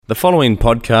The following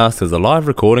podcast is a live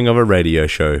recording of a radio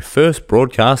show first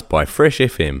broadcast by Fresh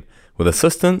FM with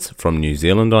assistance from New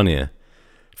Zealand On Air.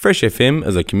 Fresh FM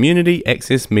is a community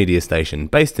access media station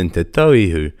based in Te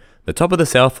Tauihu, the top of the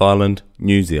South Island,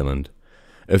 New Zealand.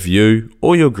 If you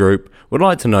or your group would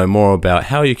like to know more about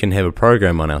how you can have a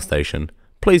program on our station,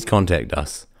 please contact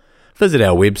us. Visit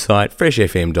our website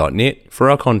freshfm.net for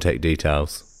our contact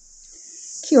details.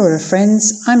 Kia ora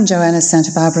friends, I'm Joanna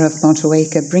Santa Barbara of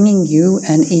Motueka bringing you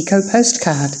an Eco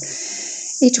Postcard.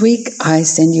 Each week I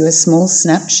send you a small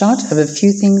snapshot of a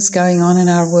few things going on in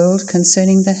our world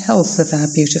concerning the health of our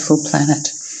beautiful planet.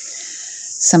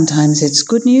 Sometimes it's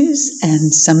good news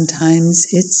and sometimes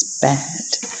it's bad.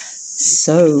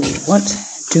 So what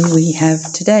do we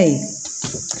have today?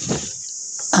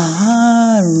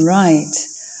 Right.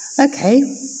 Okay.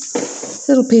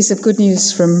 Little piece of good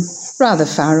news from rather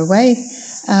far away.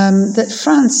 That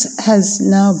France has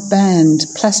now banned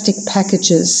plastic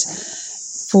packages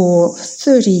for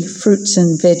 30 fruits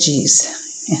and veggies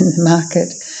in the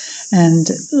market, and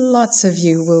lots of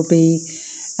you will be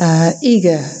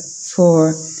eager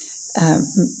for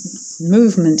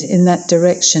movement in that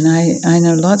direction. I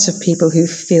know lots of people who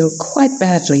feel quite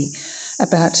badly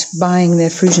about buying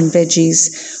their fruit and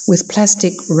veggies with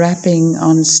plastic wrapping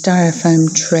on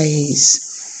styrofoam trays.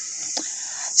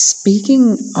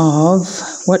 Speaking of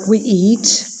what we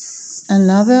eat,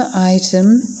 another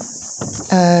item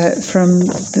from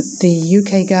the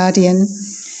UK Guardian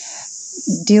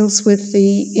deals with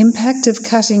the impact of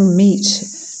cutting meat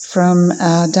from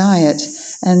our diet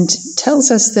and tells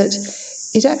us that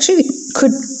it actually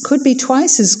could be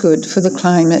twice as good for the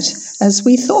climate as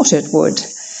we thought it would.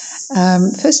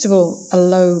 First of all, a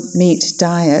low meat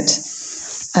diet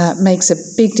makes a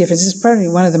big difference. It's probably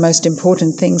one of the most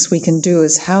important things we can do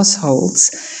as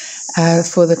households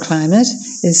for the climate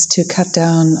is to cut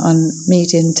down on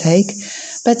meat intake.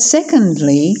 But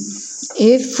secondly,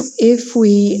 if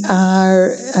we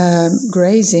are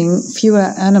grazing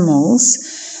fewer animals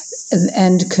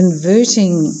and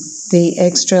converting the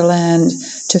extra land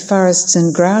to forests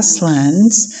and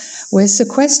grasslands, we're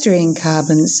sequestering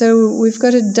carbon. So we've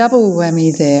got a double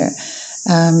whammy there.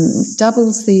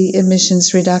 Doubles the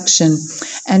emissions reduction,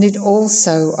 and it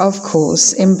also, of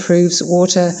course, improves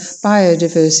water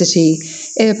biodiversity,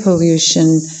 air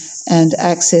pollution, and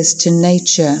access to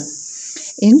nature.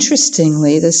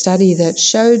 Interestingly, the study that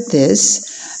showed this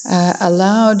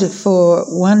allowed for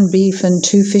 1 beef and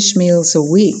 2 fish meals a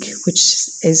week, which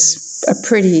is a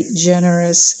pretty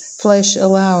generous flesh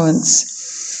allowance.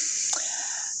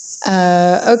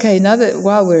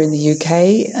 While we're in the UK,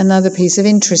 another piece of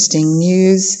interesting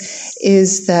news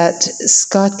is that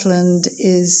Scotland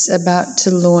is about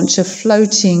to launch a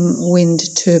floating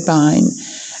wind turbine,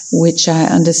 which I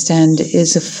understand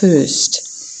is a first.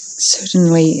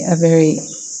 Certainly a very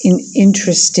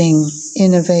interesting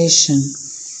innovation.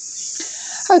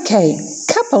 Okay,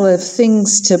 couple of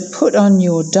things to put in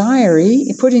your diary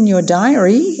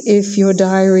if your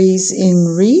diary's in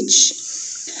reach.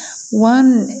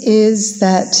 One is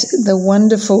that the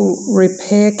wonderful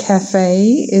Repair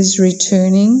Cafe is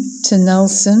returning to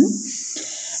Nelson.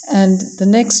 And the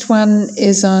next one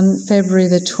is on February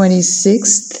the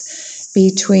 26th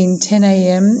between 10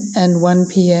 a.m. and 1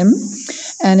 p.m.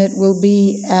 And it will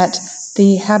be at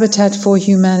the Habitat for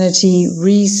Humanity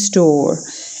Restore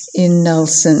in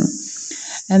Nelson.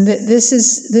 And this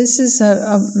is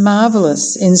a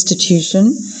marvelous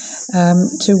institution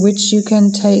to which you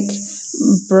can take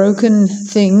broken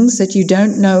things that you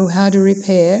don't know how to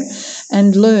repair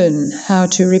and learn how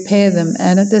to repair them.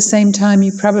 And at the same time,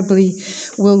 you probably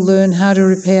will learn how to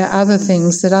repair other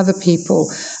things that other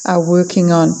people are working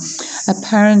on.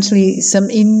 Apparently, some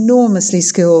enormously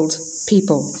skilled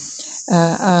people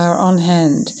are on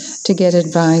hand to get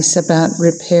advice about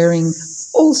repairing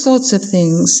all sorts of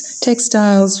things: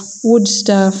 textiles, wood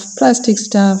stuff, plastic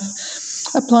stuff,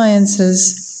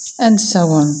 appliances, and so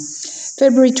on.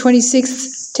 February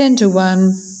 26th, 10 to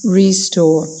 1,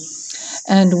 Restore.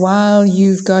 And while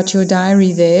you've got your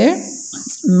diary there,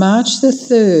 March the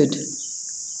 3rd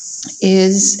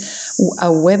is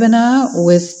a webinar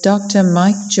with Dr.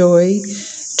 Mike Joy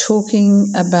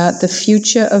talking about the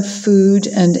future of food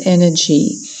and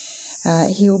energy.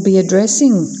 He'll be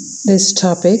addressing this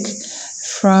topic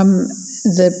from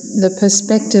the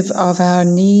perspective of our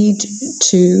need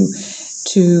to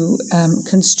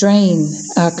constrain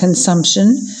our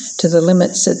consumption to the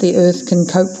limits that the earth can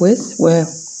cope with. We're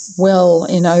well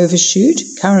in overshoot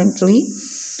currently,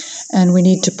 and we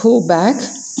need to pull back,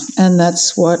 and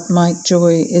that's what Mike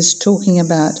Joy is talking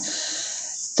about.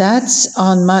 That's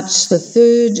on March the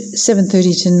 3rd,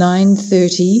 7:30 to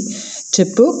 9:30. To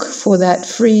book for that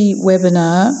free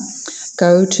webinar,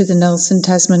 go to the Nelson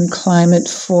Tasman Climate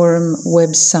Forum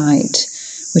website,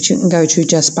 which you can go to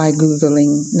just by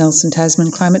Googling Nelson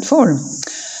Tasman Climate Forum.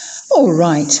 All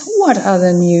right, what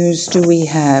other news do we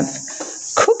have?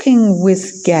 Cooking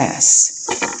with gas.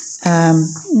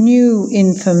 New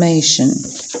information.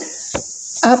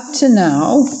 Up to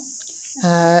now,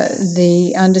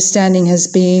 the understanding has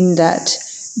been that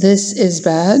this is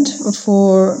bad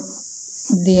for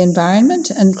the environment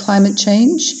and climate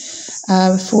change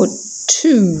for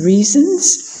two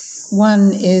reasons.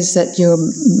 One is that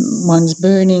one's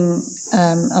burning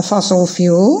a fossil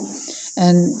fuel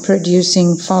and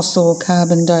producing fossil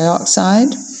carbon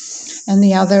dioxide, and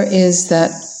the other is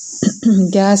that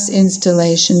gas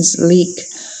installations leak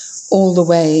all the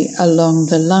way along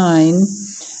the line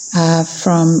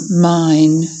from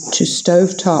mine to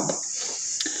stovetop.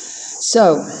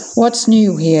 So, what's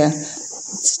new here?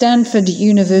 Stanford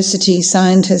University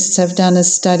scientists have done a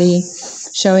study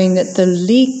showing that the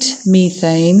leaked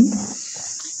methane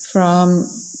from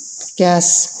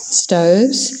gas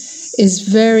stoves is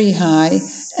very high,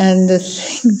 and the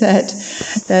thing that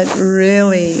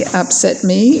really upset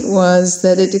me was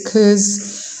that it occurs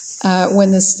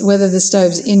whether the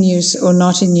stove's in use or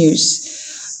not in use.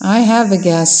 I have a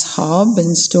gas hob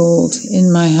installed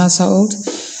in my household,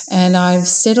 and I've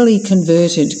steadily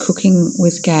converted cooking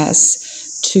with gas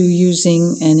to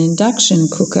using an induction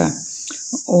cooker.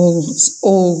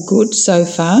 All good so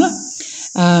far.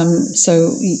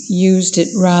 So used it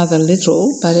rather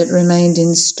little, but it remained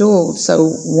installed. So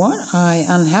what I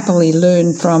unhappily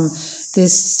learned from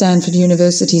this Stanford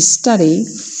University study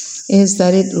is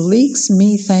that it leaks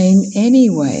methane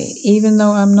anyway, even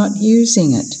though I'm not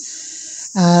using it.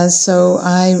 So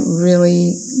I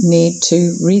really need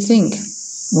to rethink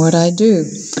what I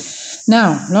do.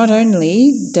 Now, not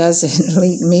only does it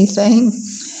leak methane,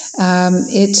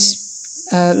 it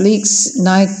leaks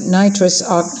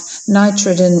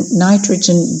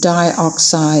nitrogen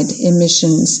dioxide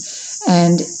emissions,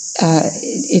 and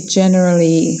it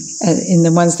generally, in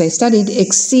the ones they studied,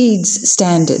 exceeds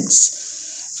standards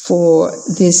for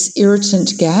this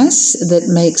irritant gas that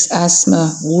makes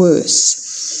asthma worse.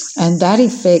 And that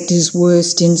effect is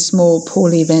worst in small,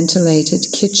 poorly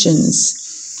ventilated kitchens.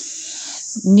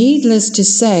 Needless to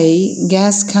say,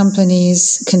 gas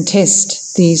companies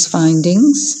contest these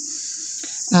findings,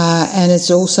 and it's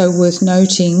also worth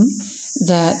noting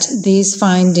that these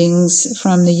findings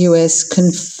from the US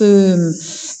confirm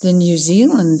the New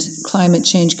Zealand Climate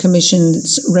Change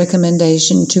Commission's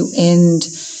recommendation to end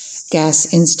gas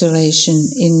installation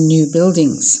in new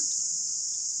buildings.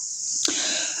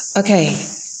 Okay,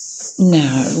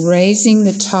 now raising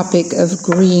the topic of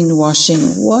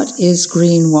greenwashing. What is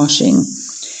greenwashing?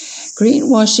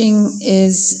 Greenwashing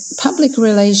is public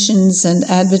relations and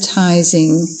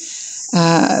advertising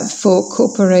for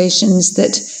corporations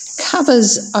that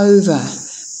covers over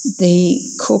the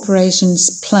corporation's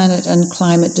planet and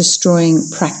climate destroying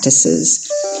practices.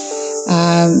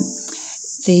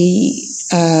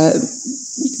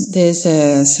 There's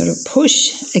a sort of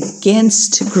push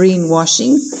against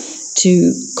greenwashing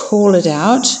to call it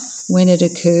out when it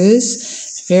occurs.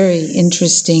 Very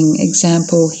interesting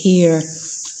example here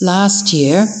last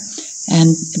year,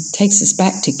 and it takes us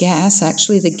back to gas.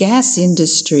 Actually, the gas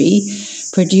industry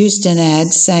produced an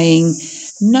ad saying,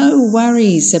 "No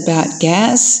worries about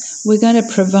gas, we're going to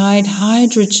provide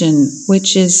hydrogen,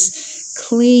 which is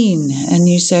clean, and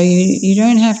you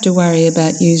don't have to worry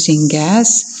about using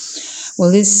gas."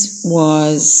 Well, this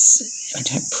was,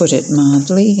 to put it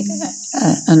mildly,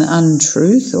 an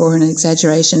untruth or an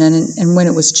exaggeration, and when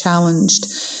it was challenged,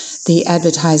 the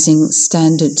Advertising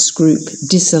Standards Group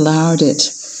disallowed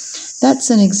it. That's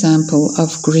an example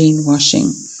of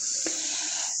greenwashing.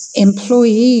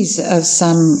 Employees of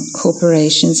some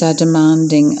corporations are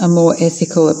demanding a more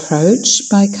ethical approach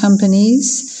by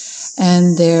companies,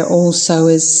 and there also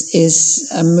is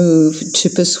a move to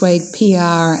persuade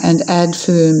PR and ad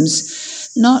firms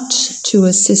not to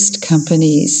assist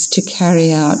companies to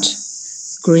carry out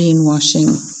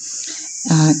greenwashing.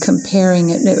 Comparing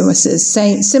it was a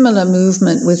similar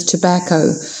movement with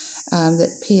tobacco,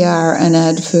 that PR and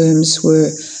ad firms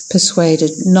were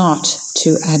persuaded not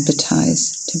to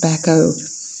advertise tobacco.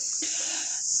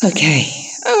 Okay.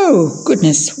 Oh,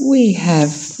 goodness, we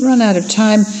have run out of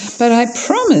time, but I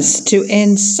promised to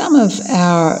end some of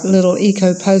our little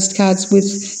eco postcards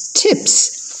with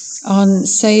tips on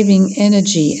saving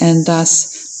energy and thus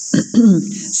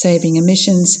saving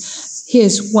emissions.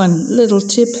 Here's one little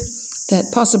tip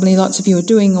that possibly lots of you are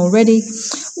doing already.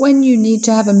 When you need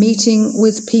to have a meeting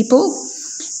with people,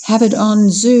 have it on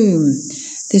Zoom.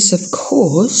 This, of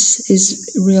course, is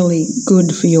really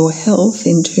good for your health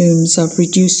in terms of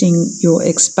reducing your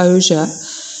exposure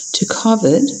to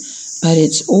COVID, but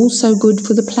it's also good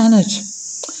for the planet.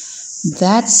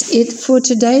 That's it for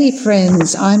today,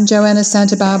 friends. I'm Joanna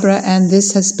Santa Barbara, and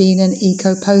this has been an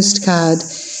Eco Postcard.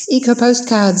 Eco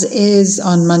Postcards is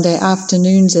on Monday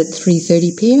afternoons at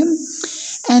 3:30 p.m.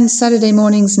 and Saturday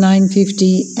mornings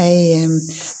 9:50 a.m.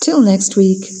 Till next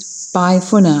week, bye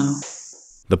for now.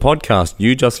 The podcast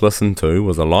you just listened to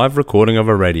was a live recording of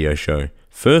a radio show,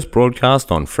 first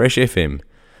broadcast on Fresh FM,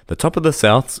 the top of the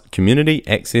South's community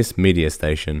access media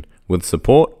station, with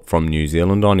support from New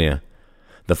Zealand On Air.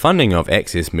 The funding of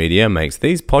Access Media makes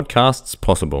these podcasts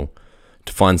possible.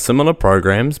 To find similar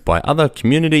programs by other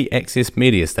community access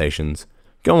media stations,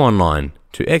 go online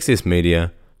to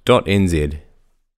accessmedia.nz.